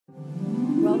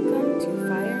Welcome to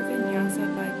Fire Vinyasa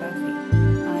by Buffy.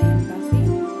 I am Buffy,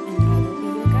 and I will be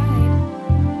your guide.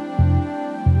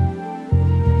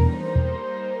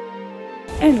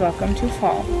 And welcome to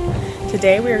fall.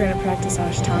 Today we are going to practice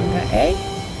Ashtanga A,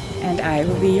 and I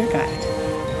will be your guide.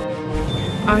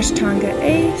 Ashtanga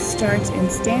A starts in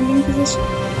standing position,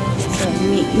 so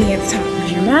meet me at the top of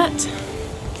your mat.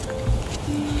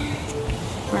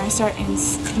 We're going to start in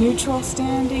neutral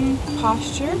standing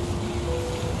posture.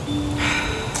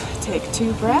 Take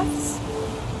 2 breaths.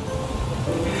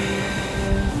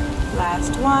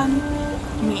 Last one.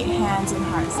 Meet hands in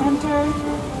heart center.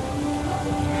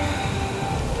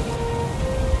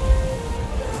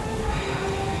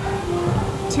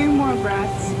 Two more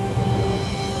breaths.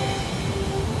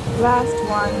 Last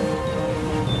one.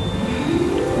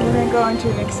 We're going to go into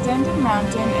an extended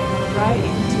mountain and then right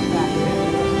into back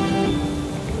bend.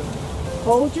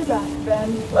 Hold your back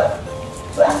bend.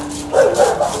 And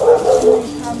then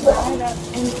come right up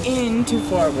and into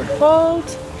forward fold.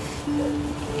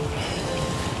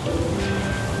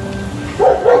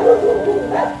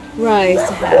 Rise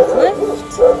to half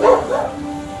lift.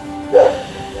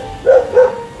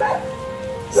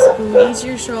 Squeeze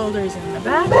your shoulders in the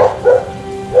back.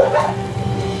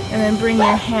 And then bring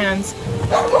your hands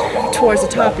towards the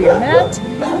top of your mat,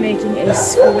 making a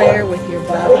square with your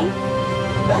body.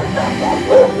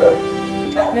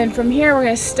 Then from here we're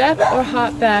going to step or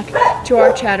hop back to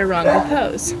our chaturanga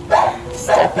pose.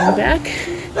 Stepping back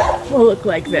will look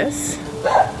like this.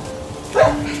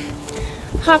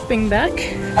 Hopping back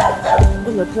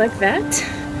will look like that.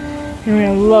 And we're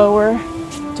going to lower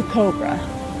to cobra.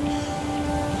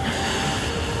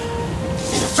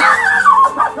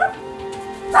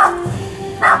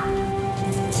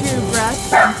 Two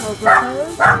breaths in cobra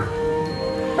pose.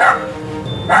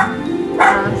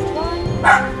 Last one.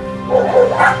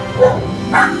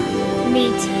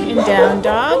 Meet in down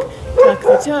dog. Tuck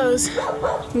the toes.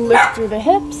 Lift through the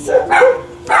hips.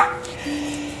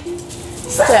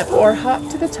 Step or hop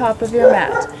to the top of your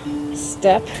mat.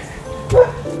 Step.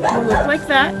 Will look like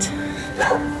that.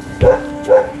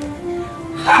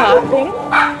 Hopping.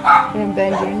 And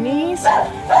bend your knees.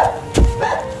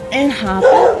 And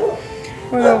hopping.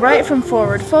 We're going to go right from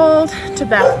forward fold to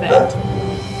back bend.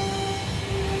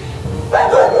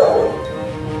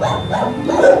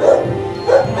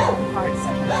 Heart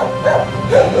center.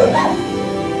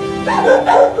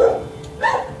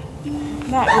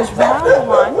 That is round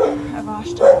 1 of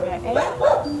Ashtanga A.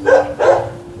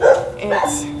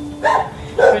 It's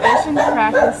tradition to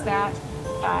practice that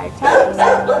 5 times.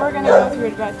 We're going to go through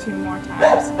it about 2 more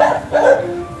times. Back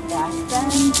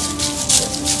bend.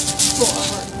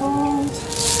 Forward fold.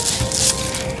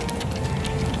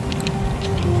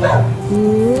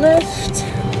 Lift.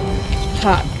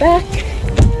 Hop back.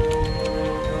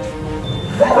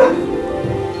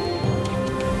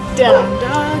 Down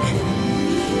dog.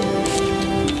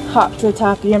 Hop to the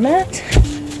top of your mat.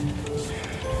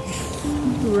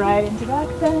 Right into back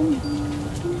bend.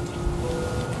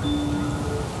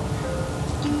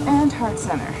 And heart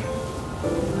center.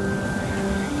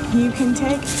 You can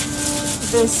take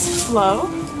this flow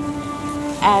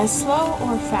as slow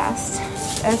or fast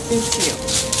as suits you.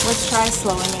 Let's try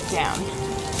slowing it down.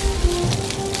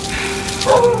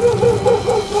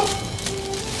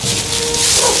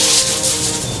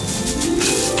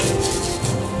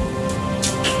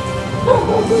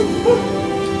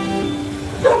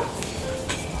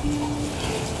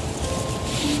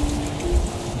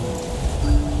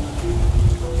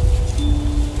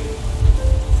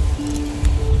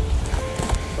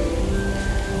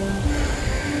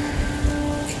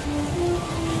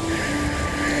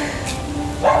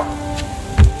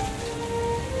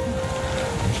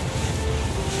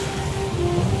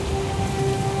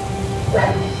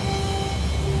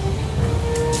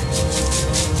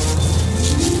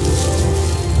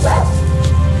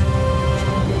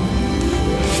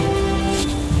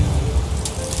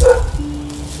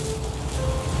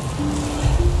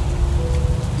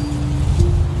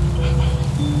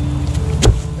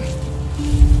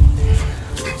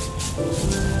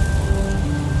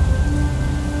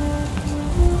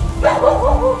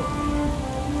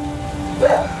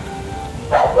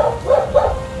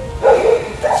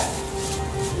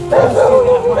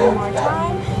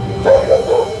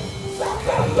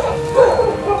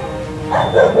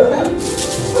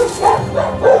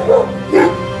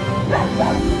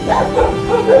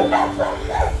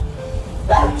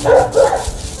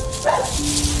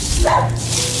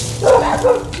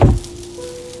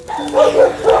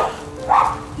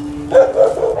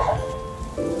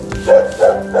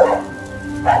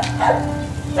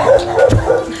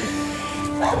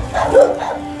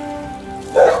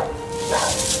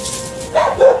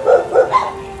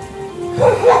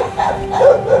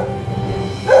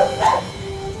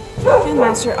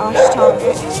 master Ashtanga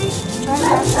A. Try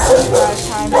practicing 5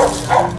 times